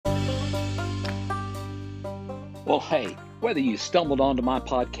Well, hey, whether you stumbled onto my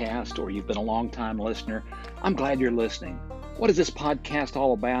podcast or you've been a long-time listener, I'm glad you're listening. What is this podcast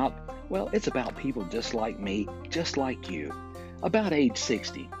all about? Well, it's about people just like me, just like you, about age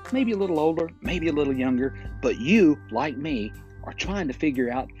 60, maybe a little older, maybe a little younger, but you, like me, are trying to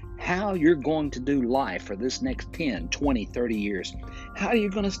figure out how you're going to do life for this next 10, 20, 30 years. How are you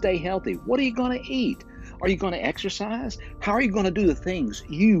going to stay healthy? What are you going to eat? Are you going to exercise? How are you going to do the things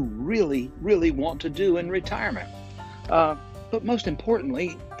you really, really want to do in retirement? But most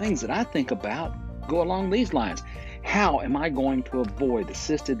importantly, things that I think about go along these lines. How am I going to avoid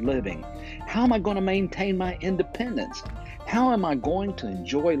assisted living? How am I going to maintain my independence? How am I going to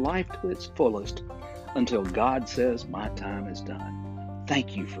enjoy life to its fullest until God says my time is done?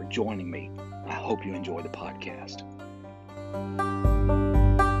 Thank you for joining me. I hope you enjoy the podcast.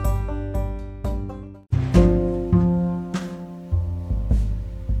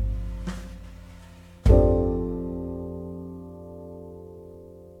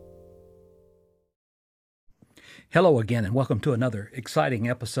 Hello again, and welcome to another exciting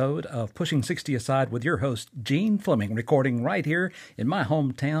episode of Pushing 60 Aside with your host, Gene Fleming, recording right here in my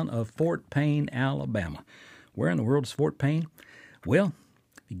hometown of Fort Payne, Alabama. Where in the world is Fort Payne? Well,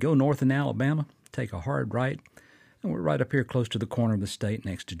 if you go north in Alabama, take a hard right, and we're right up here close to the corner of the state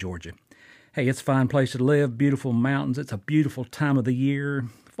next to Georgia. Hey, it's a fine place to live, beautiful mountains. It's a beautiful time of the year.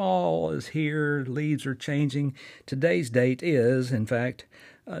 Fall is here, leaves are changing. Today's date is, in fact,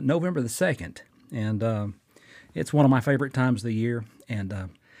 November the 2nd, and it's one of my favorite times of the year,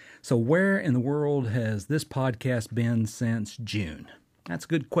 and so where in the world has this podcast been since June? That's a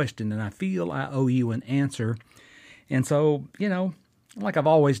good question, and I feel I owe you an answer. And so, like I've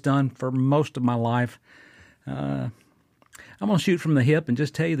always done for most of my life, I'm going to shoot from the hip and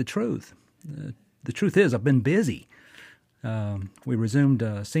just tell you the truth. The truth is I've been busy. We resumed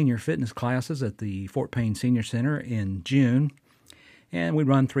senior fitness classes at the Fort Payne Senior Center in June, and we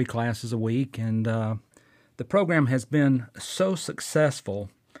run 3 classes a week, and the program has been so successful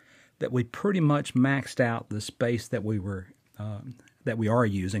that we pretty much maxed out the space that we are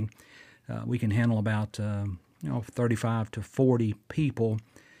using. We can handle about 35 to 40 people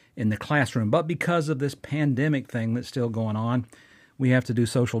in the classroom, but because of this pandemic thing that's still going on, we have to do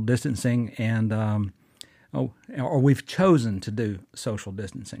social distancing, and or we've chosen to do social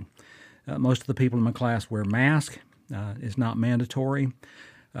distancing. Most of the people in my class wear masks. It's not mandatory.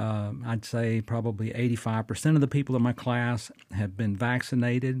 I'd say probably 85% of the people in my class have been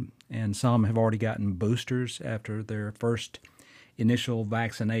vaccinated, and some have already gotten boosters after their first initial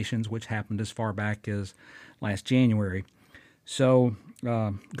vaccinations, which happened as far back as last January. So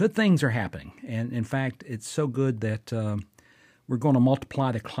good things are happening, and in fact, it's so good that we're going to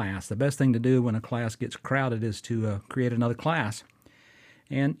multiply the class. The best thing to do when a class gets crowded is to create another class.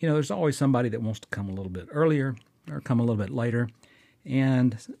 And, there's always somebody that wants to come a little bit earlier or come a little bit later.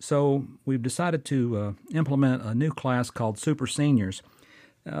 And so we've decided to implement a new class called Super Seniors.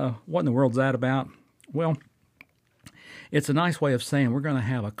 What in the world's that about? Well, it's a nice way of saying we're going to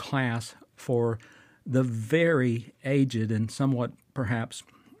have a class for the very aged and somewhat perhaps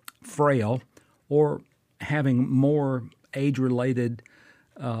frail or having more age-related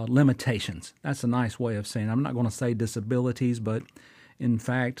limitations. That's a nice way of saying it. I'm not going to say disabilities, but in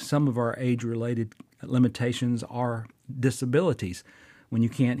fact, some of our age-related limitations are disabilities. When you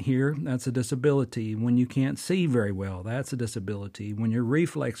can't hear, that's a disability. When you can't see very well, that's a disability. When your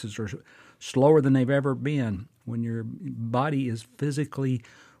reflexes are slower than they've ever been, when your body is physically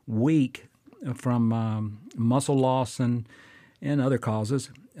weak from muscle loss and other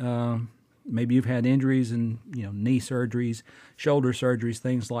causes, maybe you've had injuries and knee surgeries, shoulder surgeries,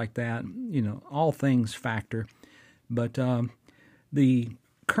 things like that. All things factor, but the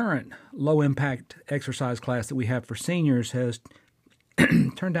current low-impact exercise class that we have for seniors has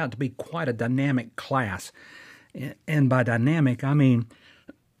turned out to be quite a dynamic class. And by dynamic, I mean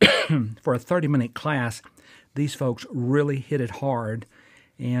for a 30-minute class, these folks really hit it hard.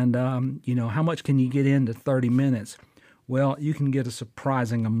 And, how much can you get into 30 minutes? Well, you can get a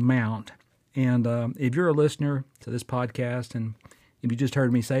surprising amount. And if you're a listener to this podcast, and if you just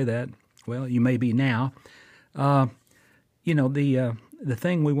heard me say that, well, you may be now, the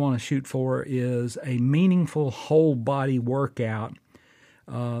thing we want to shoot for is a meaningful whole body workout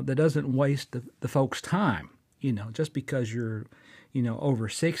that doesn't waste the folks' time. Just because you're, over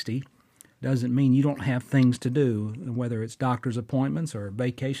 60 doesn't mean you don't have things to do, whether it's doctor's appointments or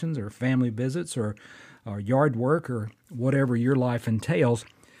vacations or family visits or yard work or whatever your life entails.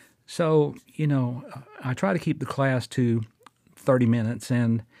 So, I try to keep the class to 30 minutes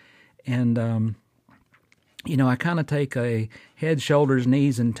and I kind of take a head, shoulders,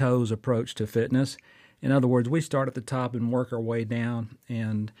 knees, and toes approach to fitness. In other words, we start at the top and work our way down.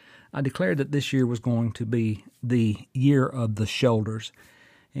 And I declared that this year was going to be the year of the shoulders.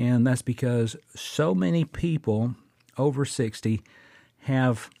 And that's because so many people over 60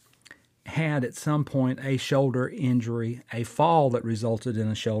 have had at some point a shoulder injury, a fall that resulted in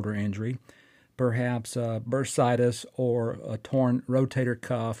a shoulder injury, perhaps bursitis or a torn rotator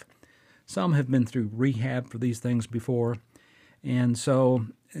cuff. Some have been through rehab for these things before. And so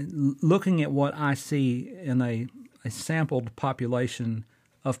looking at what I see in a sampled population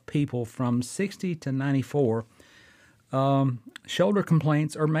of people from 60 to 94, shoulder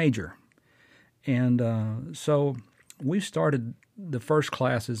complaints are major. And so we started the first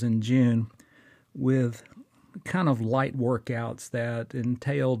classes in June with kind of light workouts that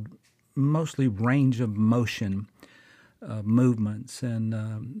entailed mostly range of motion movements.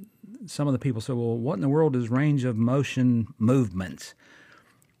 And some of the people said, well, what in the world is range of motion movements?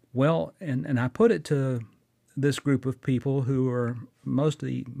 Well, and I put it to this group of people who are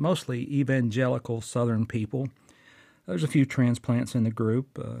mostly evangelical Southern people. There's a few transplants in the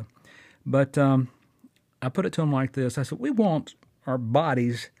group, but I put it to them like this. I said, we want our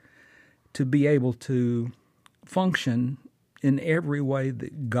bodies to be able to function in every way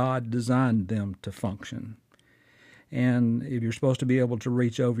that God designed them to function. And if you're supposed to be able to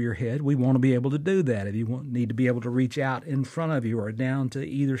reach over your head, we want to be able to do that. If you need to be able to reach out in front of you or down to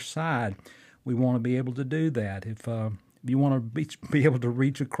either side, we want to be able to do that. If you want to be able to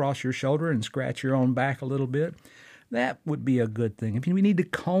reach across your shoulder and scratch your own back a little bit, that would be a good thing. If you need to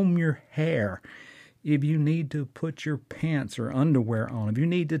comb your hair, if you need to put your pants or underwear on, if you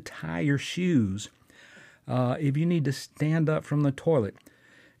need to tie your shoes, if you need to stand up from the toilet,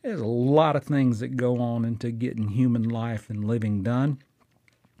 there's a lot of things that go on into getting human life and living done.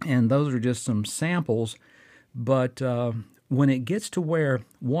 And those are just some samples. But when it gets to where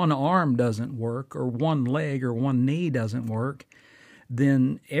one arm doesn't work or one leg or one knee doesn't work,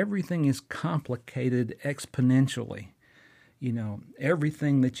 then everything is complicated exponentially. You know,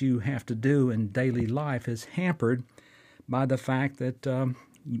 everything that you have to do in daily life is hampered by the fact that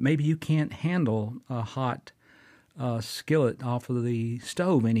maybe you can't handle a hot skillet off of the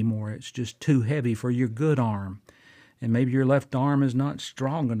stove anymore. It's just too heavy for your good arm. And maybe your left arm is not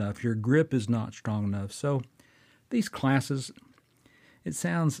strong enough. Your grip is not strong enough. So these classes, it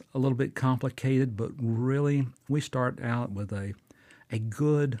sounds a little bit complicated, but really we start out with a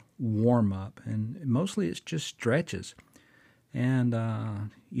good warm-up. And mostly it's just stretches. And,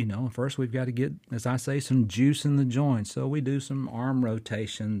 first we've got to get, as I say, some juice in the joints. So we do some arm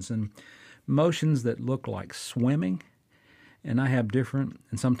rotations and motions that look like swimming. And I have different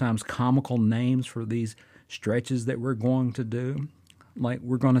and sometimes comical names for these stretches that we're going to do. Like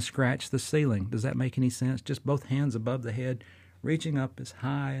we're going to scratch the ceiling. Does that make any sense? Just both hands above the head, reaching up as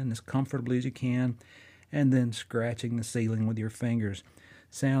high and as comfortably as you can, and then scratching the ceiling with your fingers.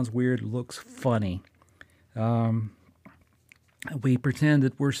 Sounds weird, looks funny. We pretend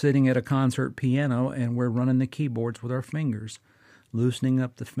that we're sitting at a concert piano and we're running the keyboards with our fingers, loosening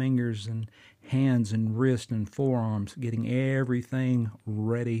up the fingers and hands and wrists and forearms, getting everything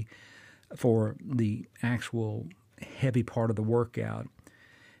ready for the actual heavy part of the workout.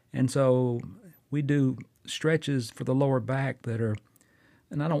 And so we do stretches for the lower back that are,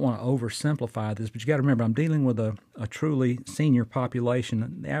 and I don't want to oversimplify this, but you got to remember I'm dealing with a truly senior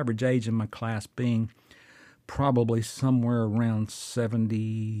population, the average age in my class being probably somewhere around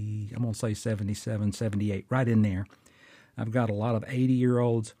 70, I'm going to say 77, 78, right in there. I've got a lot of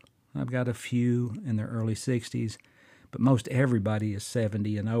 80-year-olds. I've got a few in their early 60s, but most everybody is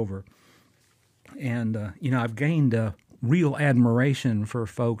 70 and over. And, I've gained a real admiration for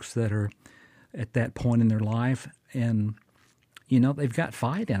folks that are at that point in their life. And, they've got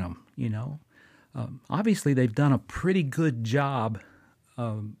fight in them, Obviously, they've done a pretty good job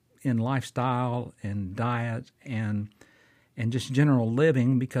in lifestyle and diet and just general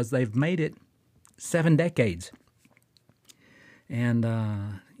living because they've made it 7 decades. And,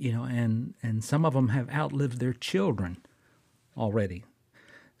 and some of them have outlived their children already.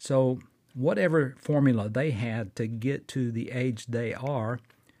 So whatever formula they had to get to the age they are,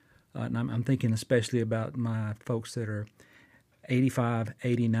 and I'm thinking especially about my folks that are 85,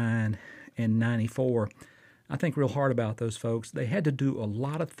 89, and 94, I think real hard about those folks. They had to do a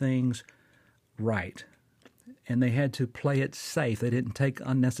lot of things right, and they had to play it safe. They didn't take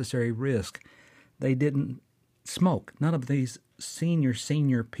unnecessary risk. They didn't smoke. None of these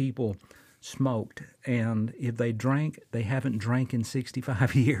senior people smoked, and if they drank, they haven't drank in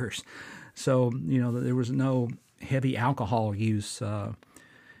 65 years. So, there was no heavy alcohol use, and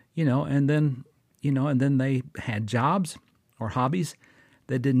then they had jobs or hobbies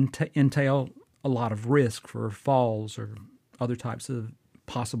that didn't entail a lot of risk for falls or other types of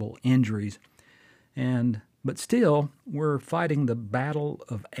possible injuries. But still, we're fighting the battle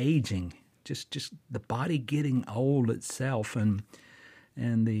of aging, just the body getting old itself, and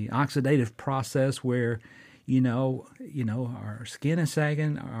the oxidative process where, our skin is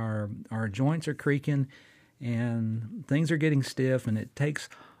sagging, our joints are creaking, and things are getting stiff, and it takes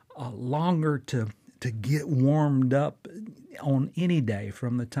longer to get warmed up on any day.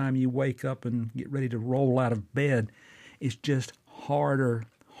 From the time you wake up and get ready to roll out of bed, it's just harder.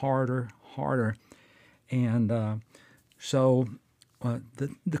 And so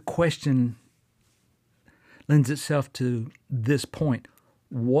the question lends itself to this point.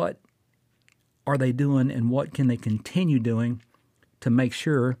 What are they doing, and what can they continue doing to make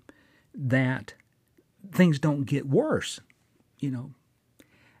sure that things don't get worse?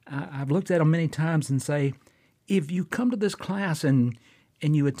 I've looked at them many times and say, if you come to this class and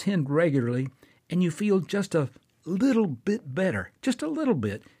you attend regularly and you feel just a little bit better, just a little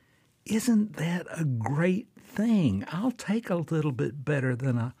bit, isn't that a great thing? I'll take a little bit better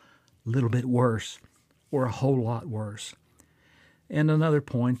than a little bit worse or a whole lot worse. And another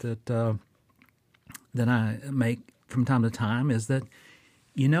point that I make from time to time is that,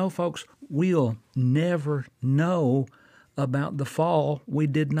 folks, we'll never know about the fall we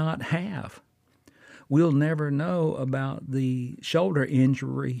did not have. We'll never know about the shoulder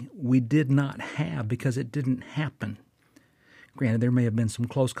injury we did not have because it didn't happen. Granted, there may have been some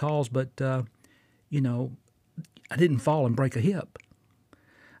close calls, but, I didn't fall and break a hip.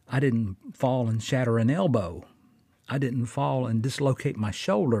 I didn't fall and shatter an elbow. I didn't fall and dislocate my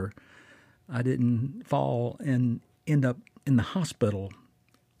shoulder. I didn't fall and end up in the hospital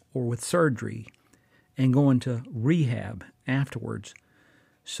or with surgery and go into rehab afterwards.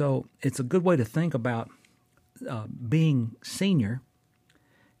 So it's a good way to think about being senior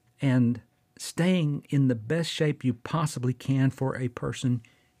and staying in the best shape you possibly can for a person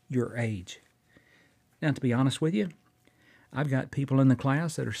your age. Now, to be honest with you, I've got people in the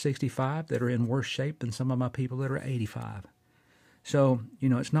class that are 65 that are in worse shape than some of my people that are 85. So,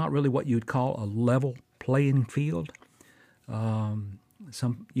 it's not really what you'd call a level playing field.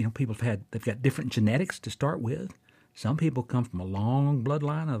 Some, people they've got different genetics to start with. Some people come from a long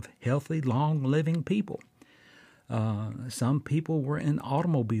bloodline of healthy, long-living people. Some people were in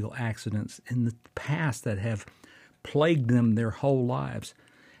automobile accidents in the past that have plagued them their whole lives.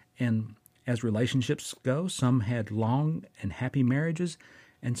 And as relationships go, some had long and happy marriages,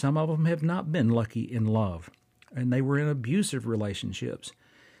 and some of them have not been lucky in love. And they were in abusive relationships.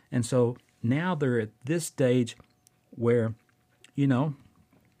 And so now they're at this stage where,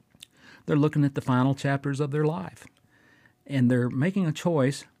 they're looking at the final chapters of their life. And they're making a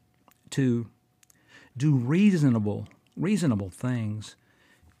choice to do reasonable things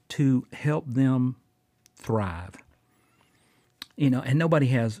to help them thrive. And nobody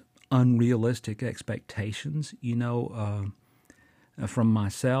has unrealistic expectations. From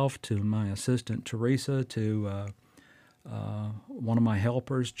myself to my assistant Teresa to one of my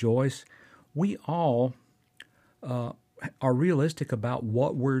helpers, Joyce, we all are realistic about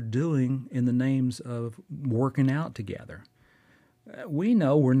what we're doing in the names of working out together. We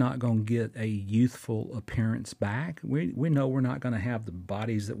know we're not going to get a youthful appearance back. We know we're not going to have the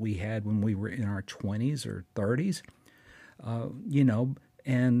bodies that we had when we were in our 20s or 30s.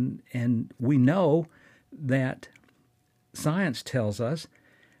 And we know that science tells us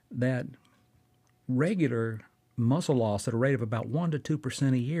that regular muscle loss at a rate of about 1 to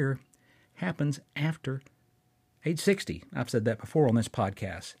 2% a year happens after age 60. I've said that before on this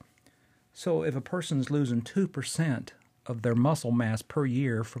podcast. So if a person's losing 2% of their muscle mass per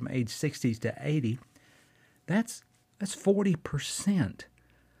year from age 60 to 80, that's 40%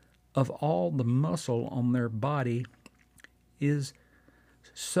 of all the muscle on their body is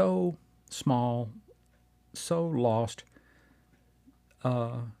so small, so lost,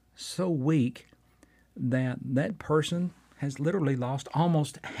 so weak that person has literally lost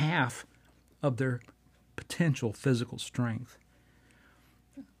almost half of their potential physical strength.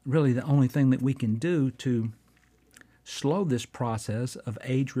 Really, the only thing that we can do to slow this process of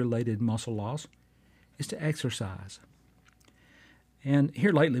age-related muscle loss is to exercise. And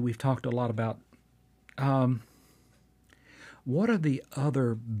here lately we've talked a lot about what are the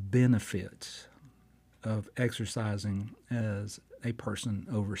other benefits of exercising as a person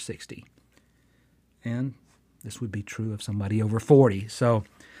over 60. And this would be true of somebody over 40. So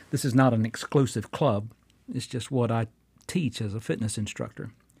this is not an exclusive club. It's just what I teach as a fitness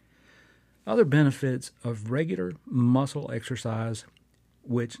instructor. Other benefits of regular muscle exercise,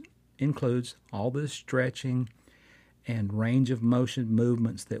 which includes all this stretching and range of motion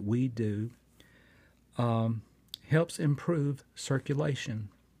movements that we do, helps improve circulation.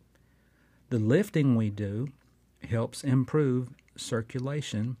 The lifting we do helps improve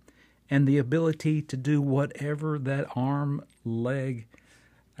circulation and the ability to do whatever that arm, leg,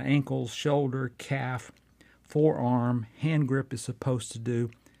 ankle, shoulder, calf, forearm, hand grip is supposed to do.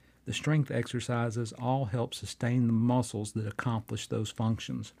 The strength exercises all help sustain the muscles that accomplish those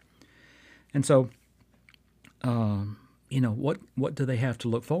functions. And so, what do they have to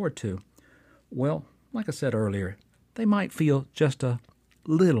look forward to? Well, like I said earlier, they might feel just a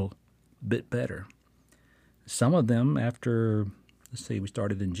little bit better. Some of them after, we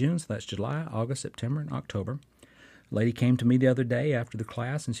started in June, so that's July, August, September, and October. A lady came to me the other day after the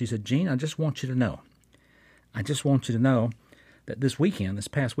class, and she said, Gene, I just want you to know that this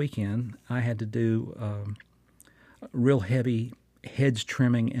past weekend, I had to do real heavy hedge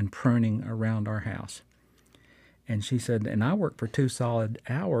trimming and pruning around our house. And she said, and I worked for 2 solid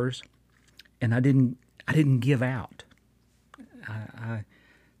hours, and I didn't give out.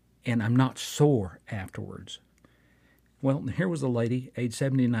 And I'm not sore afterwards. Well, here was a lady, age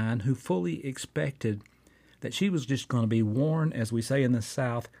 79, who fully expected that she was just going to be worn, as we say in the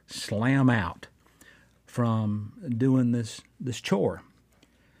South, slam out from doing this chore.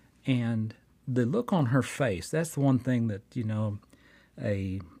 And the look on her face, that's the one thing that,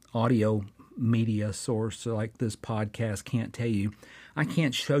 a audio media source like this podcast can't tell you. I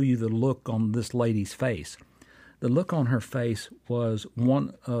can't show you the look on this lady's face. The look on her face was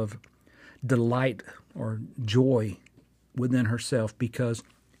one of delight or joy within herself because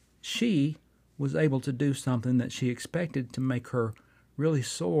she was able to do something that she expected to make her really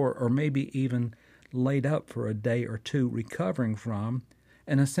sore or maybe even laid up for a day or two recovering from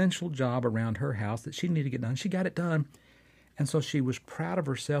an essential job around her house that she needed to get done. She got it done, and so she was proud of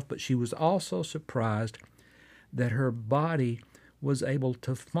herself, but she was also surprised that her body was able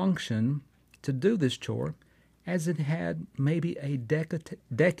to function to do this chore as it had maybe a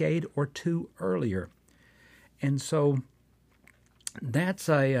decade or two earlier. And so that's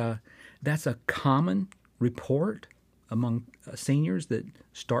a common report among seniors that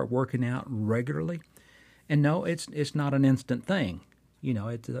start working out regularly. And no, it's not an instant thing.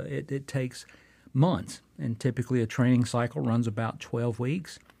 It takes months, and typically a training cycle runs about 12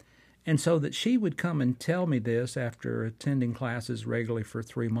 weeks. And so that she would come and tell me this after attending classes regularly for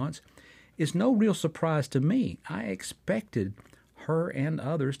 3 months is no real surprise to me. I expected her and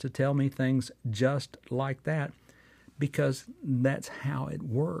others to tell me things just like that because that's how it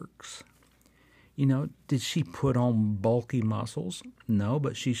works. Did she put on bulky muscles? No,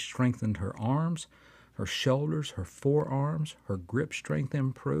 but she strengthened her arms, her shoulders, her forearms, her grip strength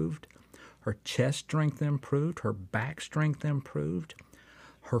improved, her chest strength improved, her back strength improved,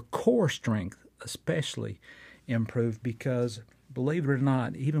 her core strength especially improved because, believe it or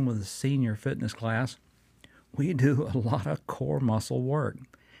not, even with a senior fitness class, we do a lot of core muscle work,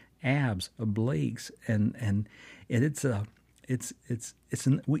 abs, obliques, and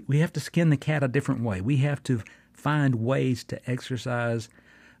we have to skin the cat a different way. We have to find ways to exercise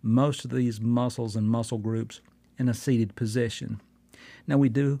most of these muscles and muscle groups in a seated position. Now, we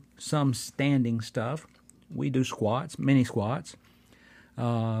do some standing stuff. We do squats, mini squats.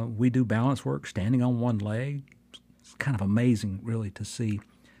 We do balance work standing on one leg. It's kind of amazing, really, to see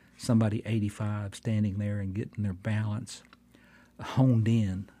somebody 85 standing there and getting their balance honed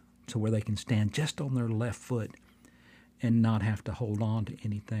in to where they can stand just on their left foot and not have to hold on to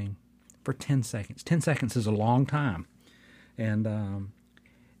anything for 10 seconds. 10 seconds is a long time. And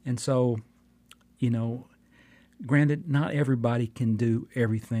so, granted, not everybody can do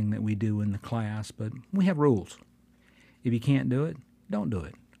everything that we do in the class, but we have rules. If you can't do it, don't do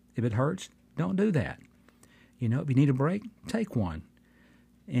it. If it hurts, don't do that. If you need a break, take one.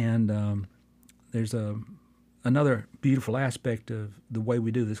 And there's another beautiful aspect of the way we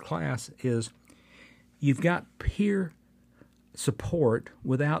do this class is you've got peer support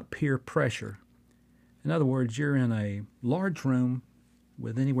without peer pressure. In other words, you're in a large room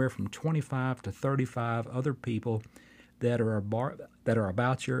with anywhere from 25 to 35 other people that are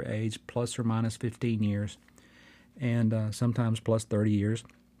about your age, plus or minus 15 years, and sometimes plus 30 years,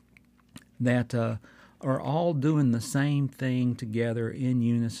 that are all doing the same thing together in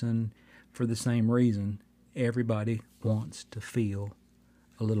unison for the same reason. Everybody wants to feel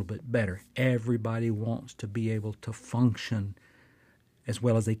a little bit better. Everybody wants to be able to function as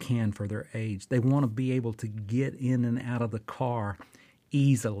well as they can for their age. They want to be able to get in and out of the car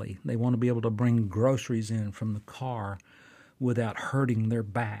easily. They want to be able to bring groceries in from the car without hurting their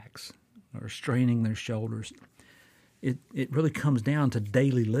backs or straining their shoulders. It really comes down to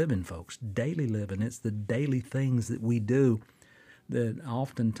daily living, folks. Daily living. It's the daily things that we do that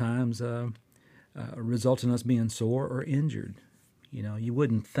oftentimes result in us being sore or injured. You know, you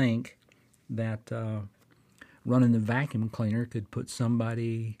wouldn't think that running the vacuum cleaner could put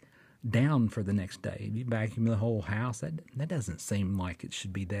somebody down for the next day. If you vacuum the whole house, that doesn't seem like it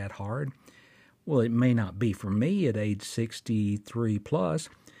should be that hard. Well, it may not be for me at age 63 plus,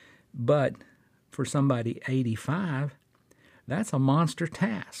 but for somebody 85, that's a monster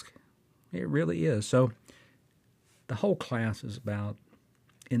task. It really is. So the whole class is about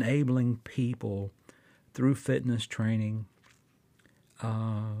enabling people through fitness training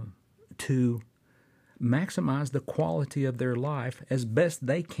to maximize the quality of their life as best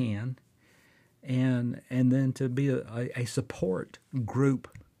they can, and then to be a support group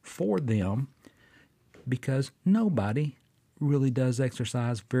for them, because nobody really does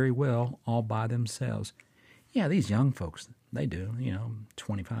exercise very well all by themselves. Yeah, these young folks, they do,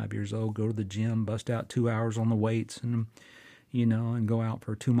 25 years old, go to the gym, bust out 2 hours on the weights, and and go out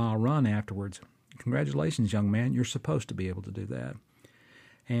for a 2-mile run afterwards. Congratulations, young man, you're supposed to be able to do that.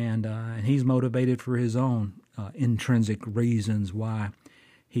 And he's motivated for his own intrinsic reasons why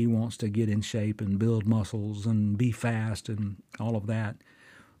he wants to get in shape and build muscles and be fast and all of that.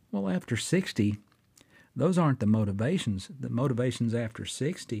 Well, after 60, those aren't the motivations. The motivations after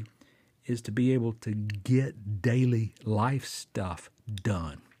 60 is to be able to get daily life stuff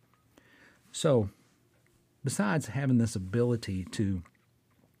done. So, besides having this ability to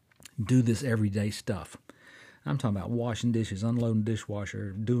do this everyday stuff, I'm talking about washing dishes, unloading the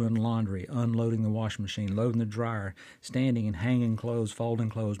dishwasher, doing laundry, unloading the washing machine, loading the dryer, standing and hanging clothes, folding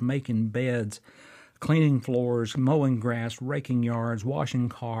clothes, making beds, cleaning floors, mowing grass, raking yards, washing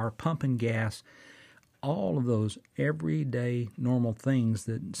car, pumping gas, all of those everyday normal things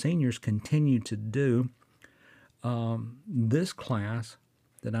that seniors continue to do. This class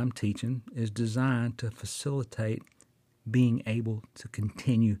that I'm teaching is designed to facilitate being able to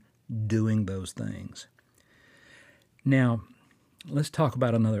continue doing those things. Now, let's talk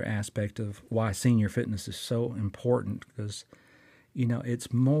about another aspect of why senior fitness is so important, because,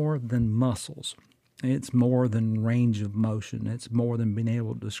 it's more than muscles. It's more than range of motion. It's more than being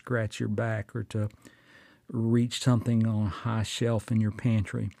able to scratch your back or to reach something on a high shelf in your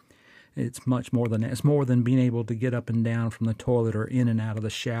pantry. It's much more than that. It's more than being able to get up and down from the toilet or in and out of the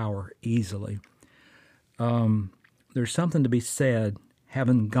shower easily. There's something to be said,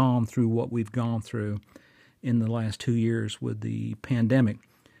 having gone through what we've gone through in the last 2 years with the pandemic,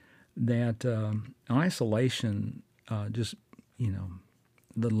 that isolation, the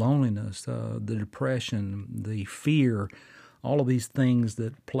loneliness, the depression, the fear, all of these things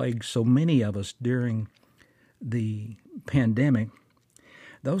that plagued so many of us during the pandemic,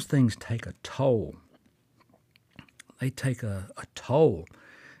 those things take a toll. They take a toll.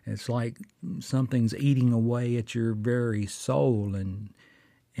 It's like something's eating away at your very soul, and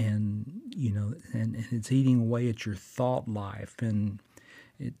it's eating away at your thought life, and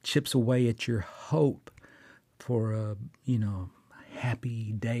it chips away at your hope for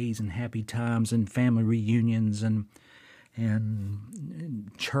happy days and happy times and family reunions and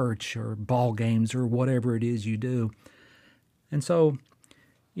church or ball games or whatever it is you do. And so,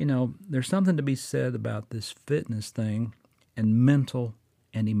 there's something to be said about this fitness thing and mental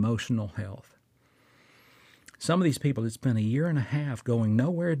and emotional health. Some of these people had spent 1.5 years going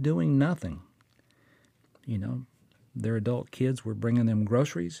nowhere, doing nothing. Their adult kids were bringing them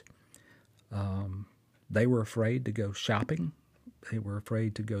groceries. They were afraid to go shopping. They were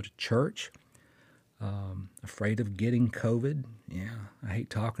afraid to go to church. Afraid of getting COVID. Yeah, I hate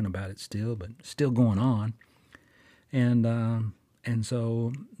talking about it still, but it's still going on. And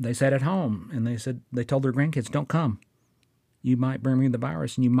so they sat at home, and they told their grandkids, "Don't come. You might bring me the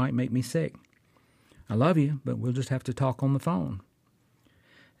virus, and you might make me sick. I love you, but we'll just have to talk on the phone."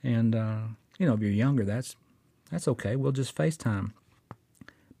 And if you're younger, that's okay. We'll just FaceTime.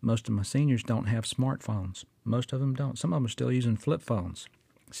 Most of my seniors don't have smartphones. Most of them don't. Some of them are still using flip phones,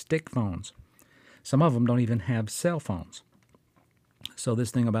 stick phones. Some of them don't even have cell phones. So this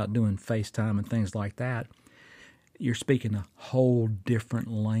thing about doing FaceTime and things like that, you're speaking a whole different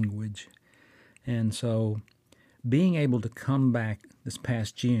language. And so being able to come back this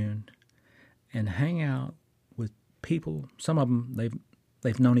past June and hang out with people, some of them,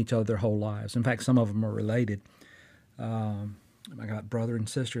 they've known each other their whole lives. In fact, some of them are related. I got brother and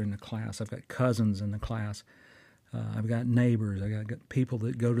sister in the class. I've got cousins in the class. I've got neighbors. I've got people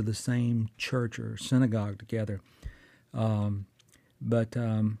that go to the same church or synagogue together. But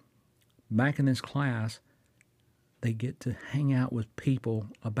back in this class, they get to hang out with people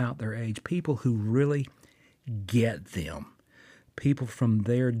about their age, people who really get them, people from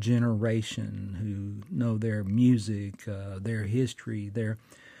their generation who know their music, their history, their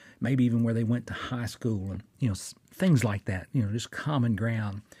maybe even where they went to high school, and things like that. Just common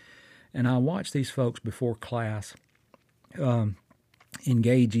ground. And I watch these folks before class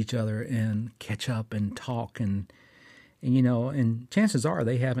engage each other and catch up and talk, and chances are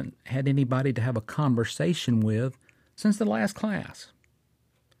they haven't had anybody to have a conversation with since the last class.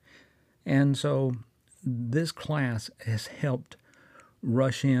 And so this class has helped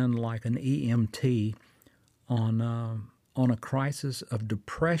rush in like an EMT on a crisis of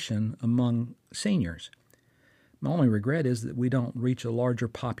depression among seniors. My only regret is that we don't reach a larger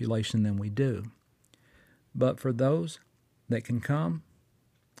population than we do. But for those that can come,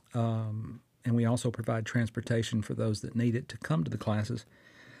 and we also provide transportation for those that need it to come to the classes,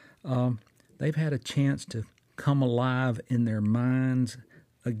 they've had a chance to come alive in their minds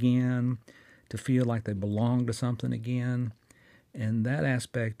again, to feel like they belong to something again. And that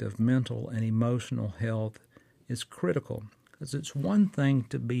aspect of mental and emotional health is critical, because it's one thing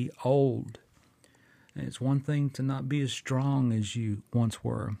to be old, and it's one thing to not be as strong as you once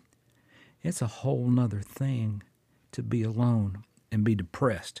were. It's a whole nother thing to be alone and be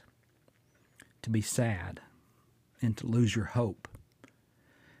depressed, to be sad, and to lose your hope.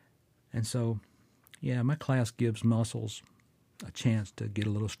 And so, my class gives muscles a chance to get a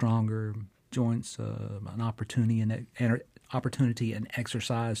little stronger, joints an opportunity and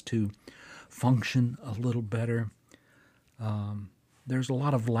exercise to function a little better. There's a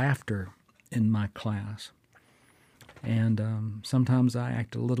lot of laughter in my class, and sometimes I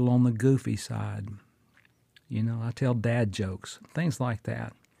act a little on the goofy side. I tell dad jokes, things like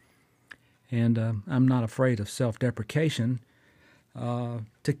that. And I'm not afraid of self-deprecation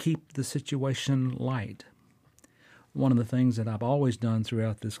to keep the situation light. One of the things that I've always done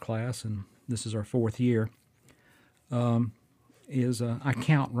throughout this class, and this is our 4th year, is I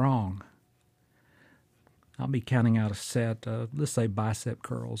count wrong. I'll be counting out a set of, let's say, bicep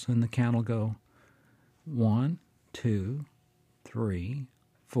curls, and the count will go 1, 2, 3,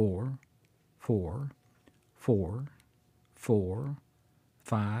 4, 4, 4, 4,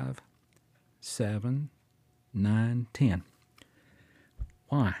 5, 7, 9, 10.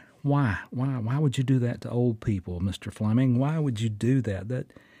 Why? Why would you do that to old people, Mr. Fleming? Why would you do that?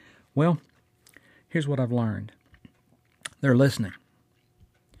 Well, here's what I've learned. They're listening.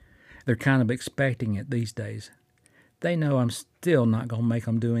 They're kind of expecting it these days. They know I'm still not going to make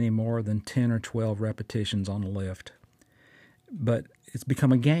them do any more than 10 or 12 repetitions on the lift. But it's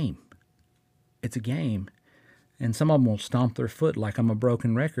become a game. It's a game. And some of them will stomp their foot like I'm a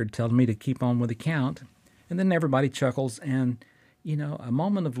broken record, telling me to keep on with the count. And then everybody chuckles, and, a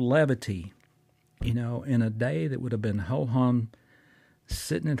moment of levity, in a day that would have been ho-hum,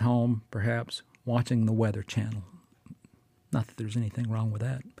 sitting at home, perhaps, watching the Weather Channel. Not that there's anything wrong with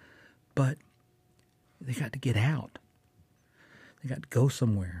that, but they got to get out. They got to go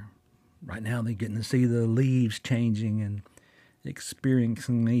somewhere. Right now they're getting to see the leaves changing and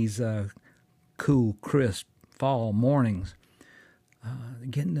experiencing these cool, crisp fall mornings.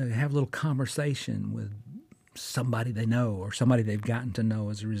 Getting to have a little conversation with somebody they know or somebody they've gotten to know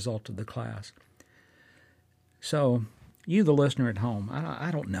as a result of the class. So, you, the listener at home, I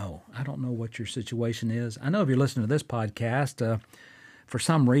don't know. I don't know what your situation is. I know if you're listening to this podcast, for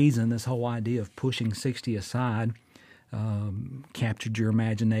some reason, this whole idea of pushing 60 aside captured your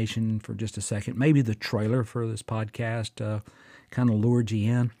imagination for just a second. Maybe the trailer for this podcast kind of lured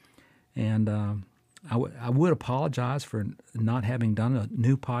you in. And I would apologize for not having done a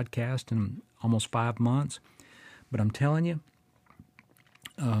new podcast in almost 5 months. But I'm telling you,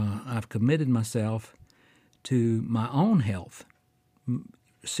 I've committed myself to my own health.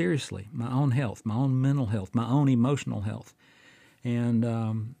 Seriously, my own health, my own mental health, my own emotional health. And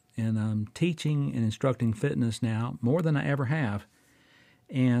I'm teaching and instructing fitness now more than I ever have.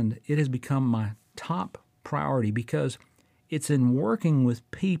 And it has become my top priority because it's in working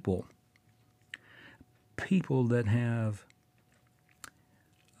with people that have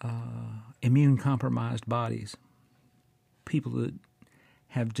immune-compromised bodies, people that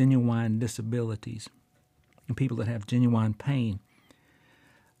have genuine disabilities, and people that have genuine pain,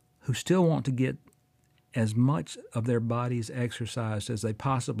 who still want to get as much of their bodies exercised as they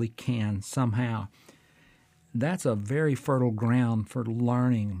possibly can somehow. That's a very fertile ground for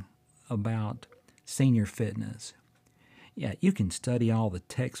learning about senior fitness. Yeah, you can study all the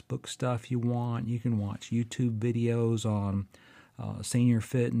textbook stuff you want. You can watch YouTube videos on senior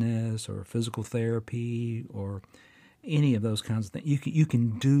fitness or physical therapy or any of those kinds of things. You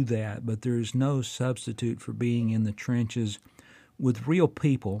can do that, but there's no substitute for being in the trenches with real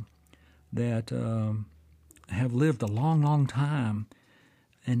people that have lived a long, long time,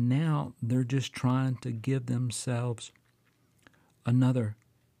 and now they're just trying to give themselves another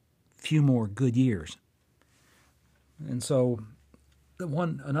few more good years. And so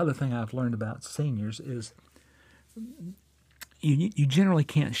another thing I've learned about seniors is you generally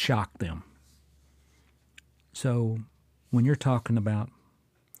can't shock them. So when you're talking about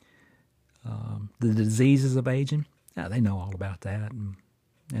the diseases of aging, they know all about that, and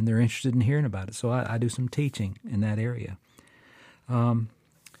they're interested in hearing about it. So I do some teaching in that area.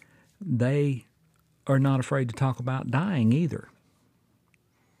 They are not afraid to talk about dying either.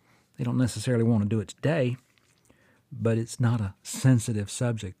 They don't necessarily want to do it today, but it's not a sensitive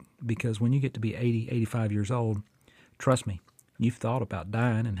subject, because when you get to be 80, 85 years old, trust me, you've thought about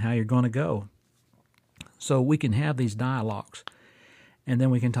dying and how you're going to go. So we can have these dialogues, and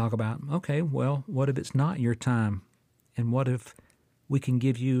then we can talk about, okay, well, what if it's not your time? And what if we can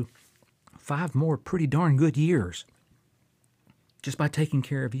give you 5 more pretty darn good years just by taking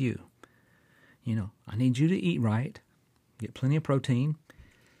care of you? I need you to eat right, get plenty of protein,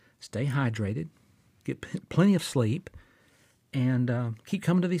 stay hydrated, get plenty of sleep, and keep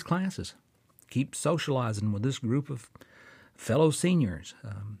coming to these classes. Keep socializing with this group of fellow seniors.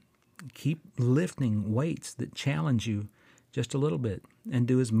 Keep lifting weights that challenge you just a little bit, and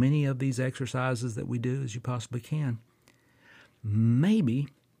do as many of these exercises that we do as you possibly can. Maybe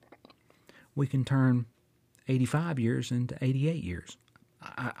we can turn 85 years into 88 years.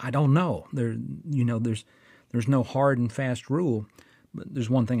 I don't know. There's no hard and fast rule, but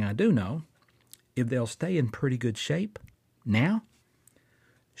there's one thing I do know. If they'll stay in pretty good shape now,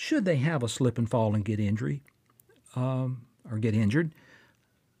 should they have a slip and fall and get injured,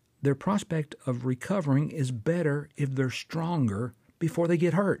 their prospect of recovering is better if they're stronger before they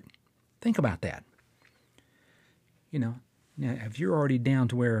get hurt. Think about that. Now if you're already down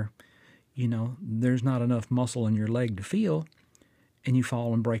to where, there's not enough muscle in your leg to feel, and you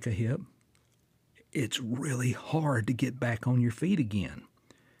fall and break a hip, it's really hard to get back on your feet again.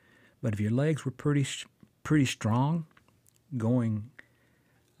 But if your legs were pretty strong, going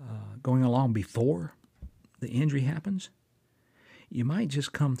along before the injury happens, you might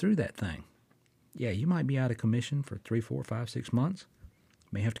just come through that thing. Yeah, you might be out of commission for 3, 4, 5, 6 months.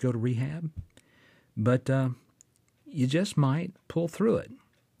 May have to go to rehab, but you just might pull through it.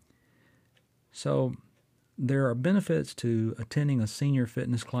 So there are benefits to attending a senior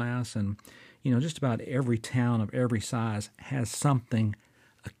fitness class, and just about every town of every size has something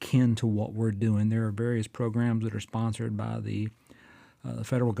akin to what we're doing. There are various programs that are sponsored by the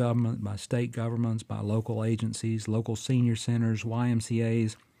federal government, by state governments, by local agencies, local senior centers,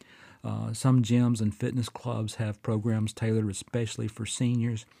 YMCAs. Some gyms and fitness clubs have programs tailored especially for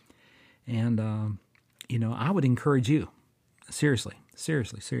seniors. And, I would encourage you, seriously,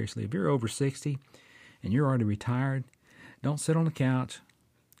 if you're over 60 and you're already retired, don't sit on the couch.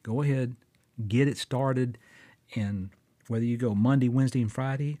 Go ahead, get it started, and whether you go Monday, Wednesday, and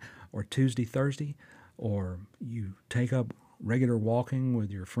Friday, or Tuesday, Thursday, or you take up regular walking with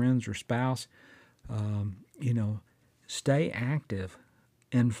your friends or spouse, stay active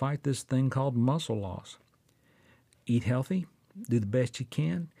and fight this thing called muscle loss. Eat healthy, do the best you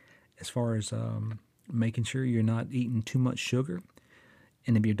can as far as making sure you're not eating too much sugar.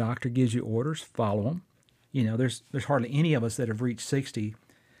 And if your doctor gives you orders, follow them. There's hardly any of us that have reached 60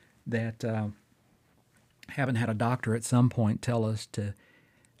 that haven't had a doctor at some point tell us to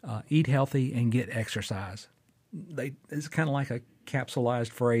eat healthy and get exercise. It's kind of like a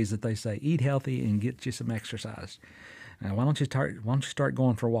capsulized phrase that they say: eat healthy and get you some exercise. Now, why don't you start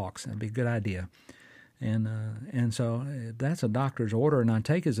going for walks? That'd be a good idea. And so if that's a doctor's order, and I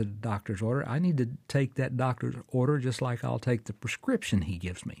take it as a doctor's order, I need to take that doctor's order just like I'll take the prescription he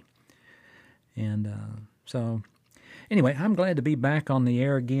gives me. And so anyway, I'm glad to be back on the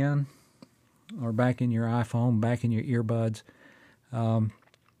air again, or back in your iPhone, back in your earbuds.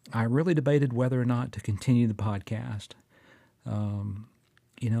 I really debated whether or not to continue the podcast. When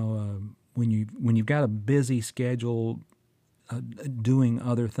you've got a busy schedule doing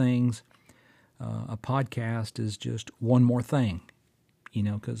other things, a podcast is just one more thing,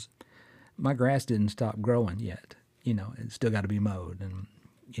 because my grass didn't stop growing yet. It's still got to be mowed, and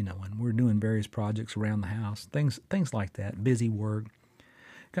and we're doing various projects around the house, things like that, busy work.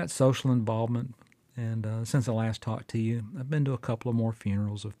 Got social involvement, and since I last talked to you, I've been to a couple of more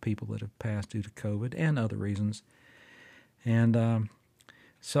funerals of people that have passed due to COVID and other reasons. And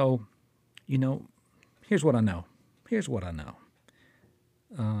so, here's what I know.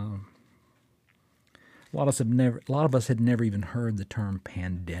 A lot of us had never even heard the term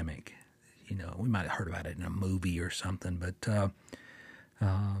pandemic. We might have heard about it in a movie or something, but the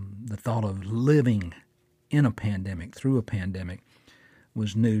thought of living in a pandemic, through a pandemic,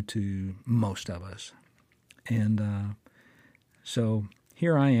 was new to most of us. And so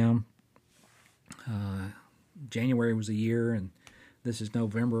here I am, January was a year, and this is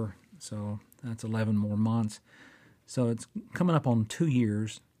November, so that's 11 more months. So it's coming up on 2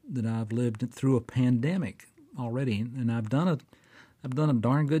 years that I've lived through a pandemic already, and I've done a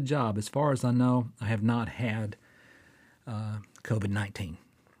darn good job. As far as I know, I have not had COVID-19,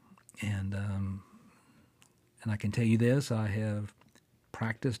 and I can tell you this: I have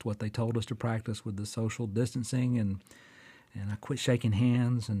practiced what they told us to practice with the social distancing, and I quit shaking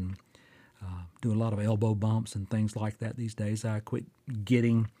hands and do a lot of elbow bumps and things like that these days. I quit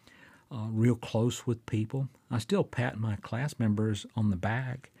getting real close with people. I still pat my class members on the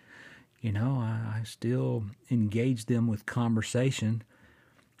back. You know, I still engage them with conversation,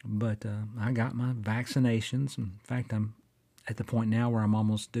 but I got my vaccinations. In fact, I'm at the point now where I'm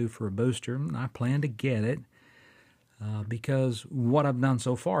almost due for a booster, and I plan to get it because what I've done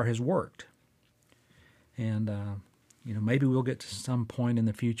so far has worked. And, maybe we'll get to some point in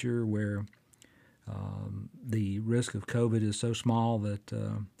the future where the risk of COVID is so small that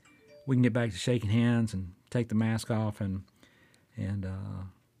we can get back to shaking hands and take the mask off and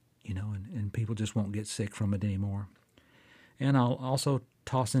people just won't get sick from it anymore. And I'll also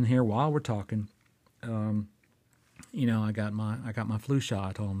toss in here while we're talking, I got my flu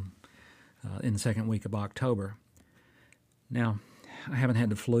shot on in the second week of October. Now, I haven't had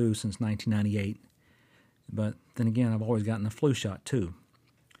the flu since 1998, but then again, I've always gotten the flu shot too.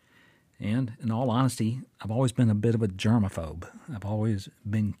 And in all honesty, I've always been a bit of a germaphobe. I've always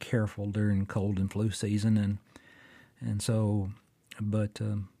been careful during cold and flu season, but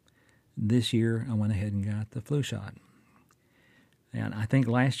this year I went ahead and got the flu shot. And I think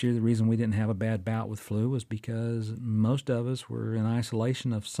last year the reason we didn't have a bad bout with flu was because most of us were in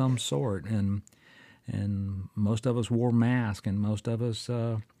isolation of some sort, and most of us wore masks, and most of us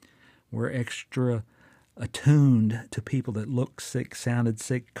were extra attuned to people that looked sick, sounded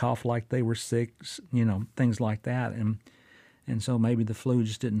sick, coughed like they were sick, things like that. And so maybe the flu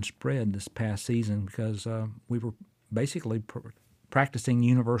just didn't spread this past season because we were basically practicing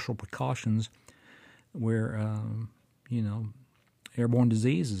universal precautions where, airborne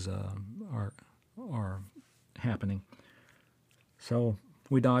diseases are happening. So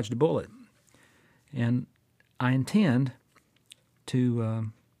we dodged a bullet. And I intend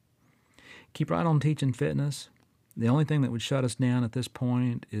to keep right on teaching fitness. The only thing that would shut us down at this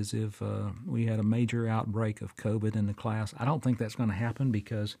point is if we had a major outbreak of COVID in the class. I don't think that's going to happen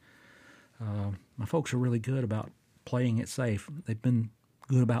because my folks are really good about playing it safe. They've been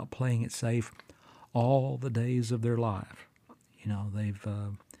good about playing it safe all the days of their life. They've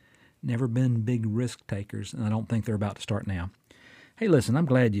never been big risk takers, and I don't think they're about to start now. Hey, listen, I'm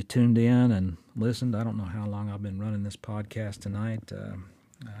glad you tuned in and listened. I don't know how long I've been running this podcast tonight.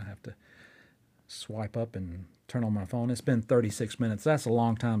 I have to swipe up and turn on my phone. It's been 36 minutes. That's a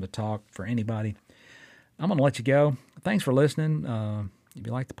long time to talk for anybody. I'm going to let you go. Thanks for listening. If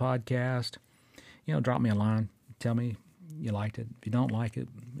you like the podcast, drop me a line. Tell me you liked it. If you don't like it,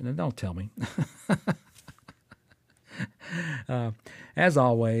 then don't tell me. As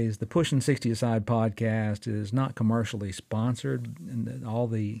always, the Pushing 60 Aside podcast is not commercially sponsored, and all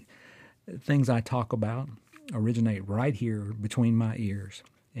the things I talk about originate right here between my ears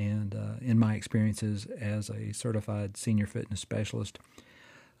and in my experiences as a certified senior fitness specialist,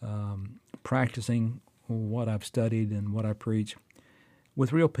 practicing what I've studied and what I preach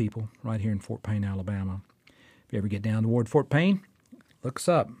with real people right here in Fort Payne, Alabama. If you ever get down toward Fort Payne, look us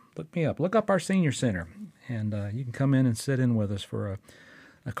up. Look me up. Look up our senior center, and you can come in and sit in with us for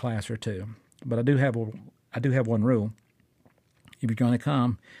a class or two. But I do have one rule. If you're going to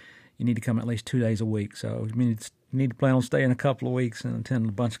come, you need to come at least 2 days a week. So you need to plan on staying a couple of weeks and attend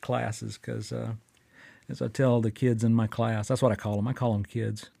a bunch of classes because, as I tell the kids in my class, that's what I call them. I call them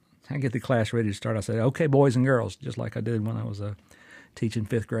kids. I get the class ready to start. I say, okay, boys and girls, just like I did when I was teaching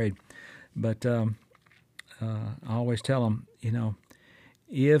 5th grade. But I always tell them,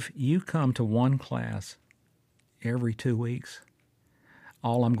 if you come to one class every 2 weeks,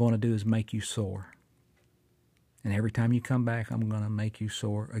 all I'm going to do is make you sore. And every time you come back, I'm going to make you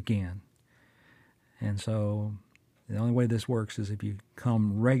sore again. And so the only way this works is if you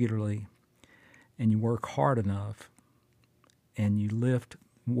come regularly and you work hard enough and you lift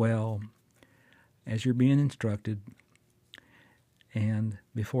well as you're being instructed, and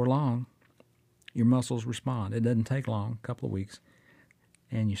before long, your muscles respond. It doesn't take long, a couple of weeks,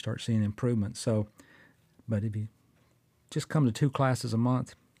 and you start seeing improvements. So, but if you just come to 2 classes a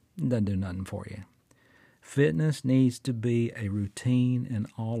month, it doesn't do nothing for you. Fitness needs to be a routine in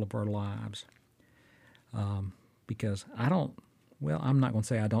all of our lives. Because I'm not going to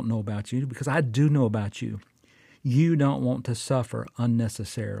say I don't know about you, because I do know about you. You don't want to suffer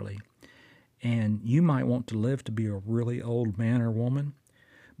unnecessarily. And you might want to live to be a really old man or woman,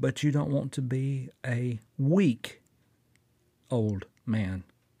 but you don't want to be a weak old man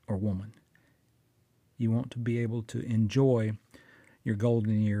or woman. You want to be able to enjoy your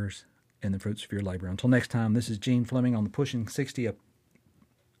golden years and the fruits of your labor. Until next time, this is Gene Fleming on the Pushing 60.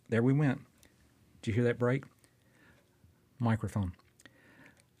 There we went. Did you hear that break? Microphone.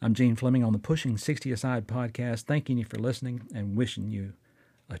 I'm Gene Fleming on the Pushing 60 Aside podcast, thanking you for listening and wishing you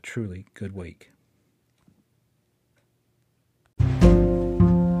a truly good week.